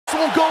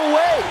won't go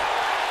away.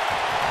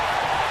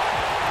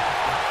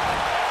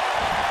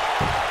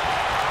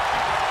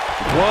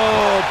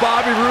 Whoa,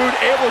 Bobby Roode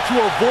able to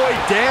avoid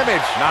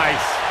damage.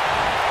 Nice.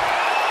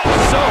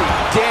 So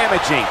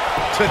damaging.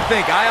 To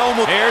think,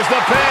 Here's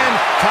the pin.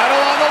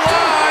 Title on the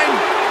line.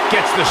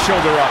 Gets the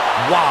shoulder up.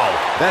 Wow.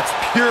 That's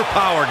pure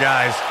power,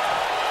 guys.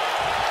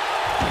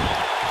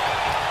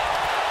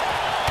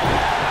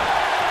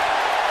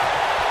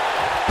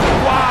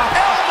 Wow.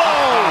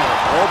 Elbow.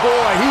 Oh,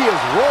 boy, he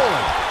is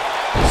rolling.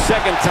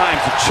 Second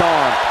time's a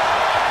charm.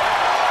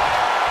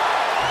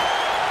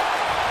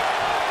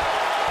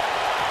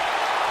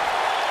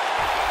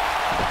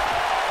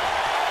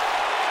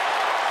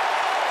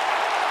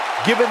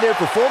 Given their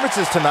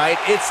performances tonight,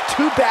 it's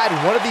too bad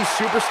one of these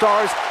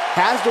superstars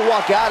has to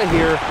walk out of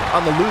here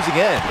on the losing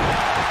end.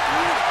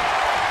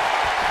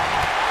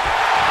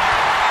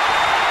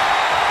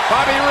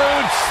 Bobby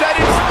Roode set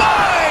his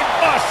spine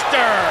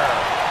buster.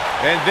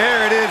 And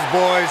there it is,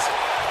 boys.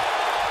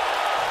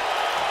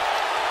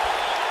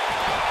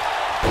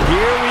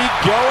 Here we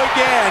go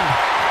again.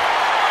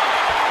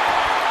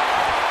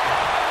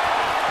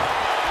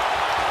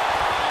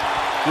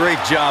 Great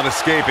job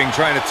escaping,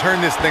 trying to turn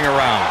this thing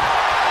around.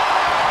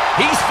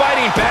 He's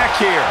fighting back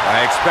here.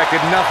 I expected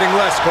nothing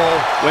less,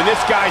 Cole. When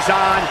this guy's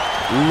on,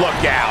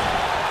 look out.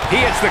 He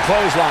hits the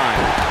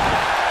clothesline.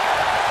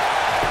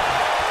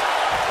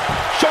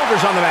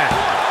 Shoulders on the mat.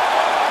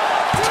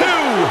 2.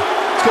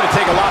 It's going to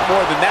take a lot more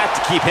than that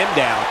to keep him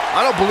down.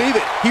 I don't believe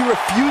it. He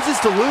refuses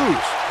to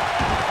lose.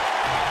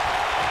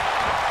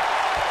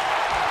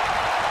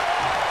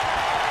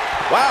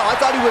 Wow, I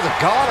thought he was a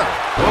goner.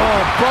 Oh,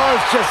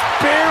 Buzz just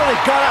barely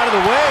got out of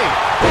the way.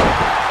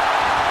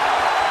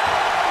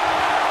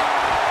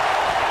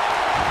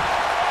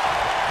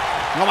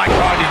 Oh my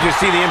God, did you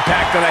see the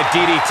impact on that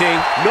DDT?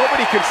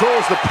 Nobody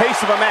controls the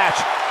pace of a match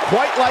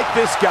quite like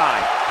this guy.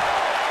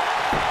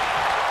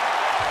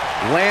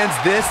 Lands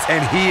this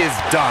and he is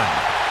done.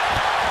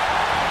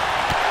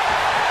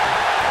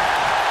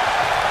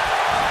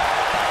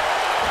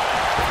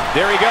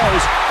 There he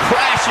goes,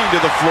 crashing to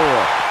the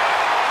floor.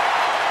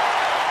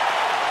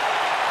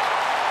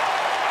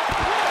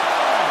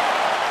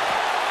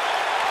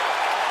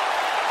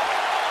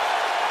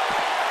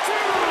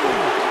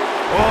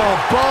 Oh,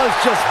 Buzz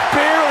just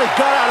barely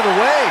got out of the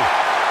way.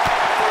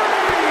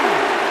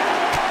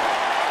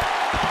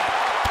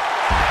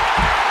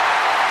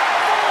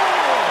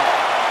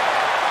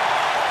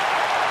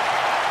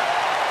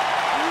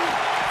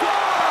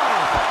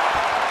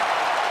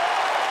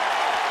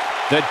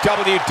 3. The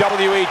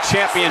WWE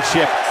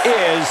Championship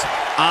is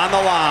on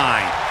the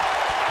line.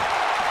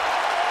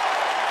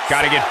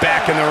 Got to get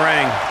back in the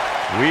ring.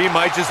 We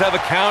might just have a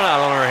count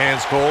out on our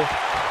hands, Cole.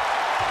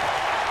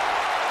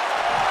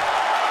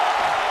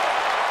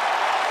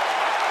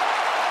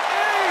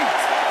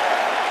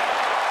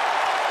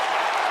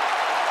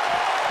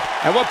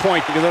 At what point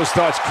do those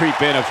thoughts creep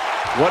in of,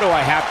 what do I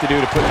have to do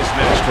to put this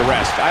match to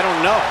rest? I don't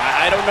know.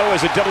 I don't know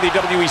as a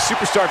WWE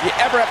superstar if you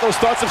ever have those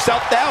thoughts of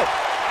self-doubt.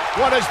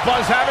 What does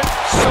Buzz have it?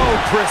 So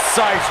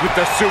precise with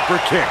the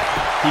super kick.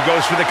 He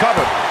goes for the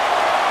cover.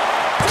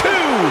 2,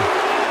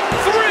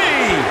 3.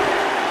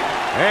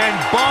 And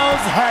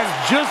Buzz has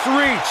just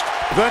reached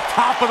the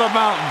top of the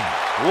mountain.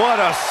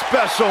 What a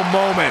special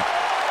moment.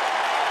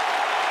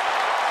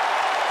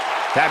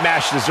 That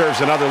match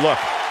deserves another look.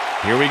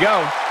 Here we go.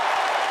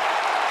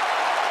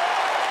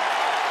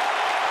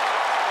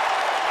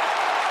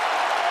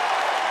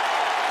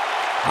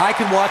 I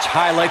can watch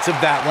highlights of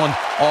that one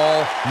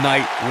all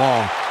night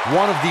long.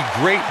 One of the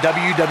great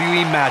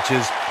WWE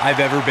matches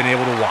I've ever been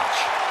able to watch.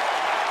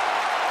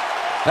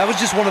 That was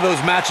just one of those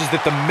matches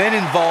that the men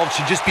involved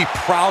should just be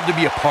proud to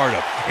be a part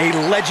of. A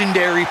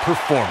legendary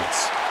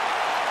performance.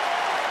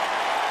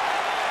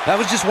 That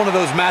was just one of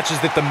those matches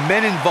that the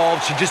men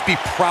involved should just be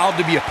proud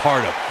to be a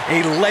part of.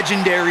 A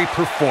legendary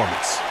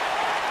performance.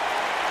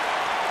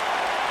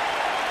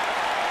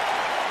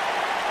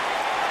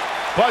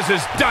 Buzz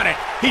has done it.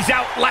 He's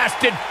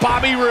outlasted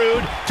Bobby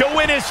Roode to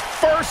win his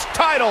first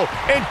title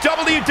in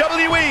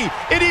WWE.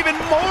 And even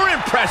more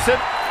impressive,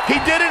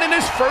 he did it in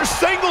his first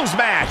singles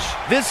match.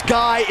 This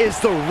guy is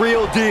the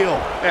real deal.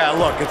 Yeah,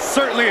 look, it's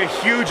certainly a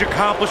huge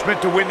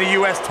accomplishment to win the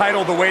U.S.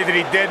 title the way that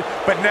he did,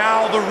 but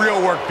now the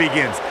real work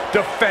begins,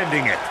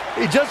 defending it.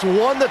 He just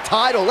won the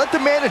title. Let the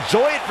man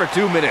enjoy it for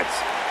 2 minutes.